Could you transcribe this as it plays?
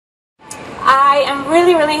I am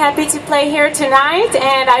really, really happy to play here tonight,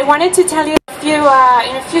 and I wanted to tell you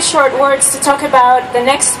in a few short words to talk about the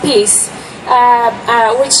next piece,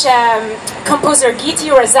 which composer Giti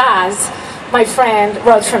Razaz, my friend,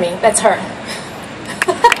 wrote for me. That's her.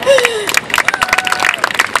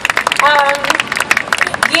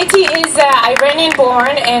 Giti is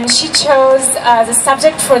Iranian-born, and she chose the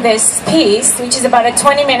subject for this piece, which is about a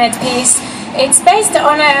 20-minute piece. It's based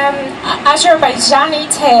on an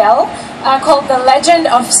Azerbaijani tale called The Legend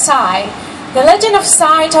of Sai. The Legend of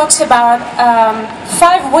Sai talks about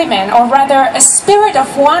 5 women, or rather a spirit of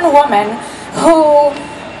one woman who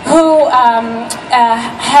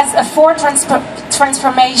has 4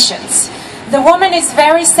 transformations. The woman is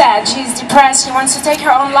very sad, she's depressed, she wants to take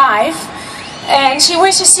her own life, and she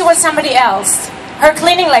wishes she was somebody else, her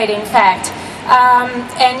cleaning lady in fact.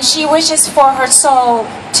 And she wishes for her soul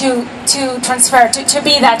to transfer, to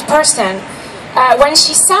be that person. When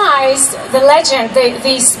she sighs, the legend,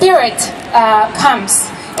 the spirit comes,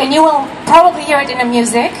 and you will probably hear it in the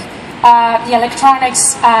music. The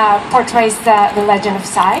electronics portrays the legend of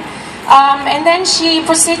Sai. And then she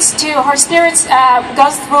proceeds to, her spirit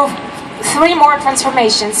goes through 3 more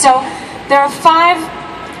transformations. So there are 5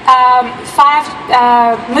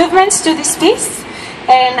 movements to this piece,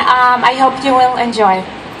 and I hope you will enjoy.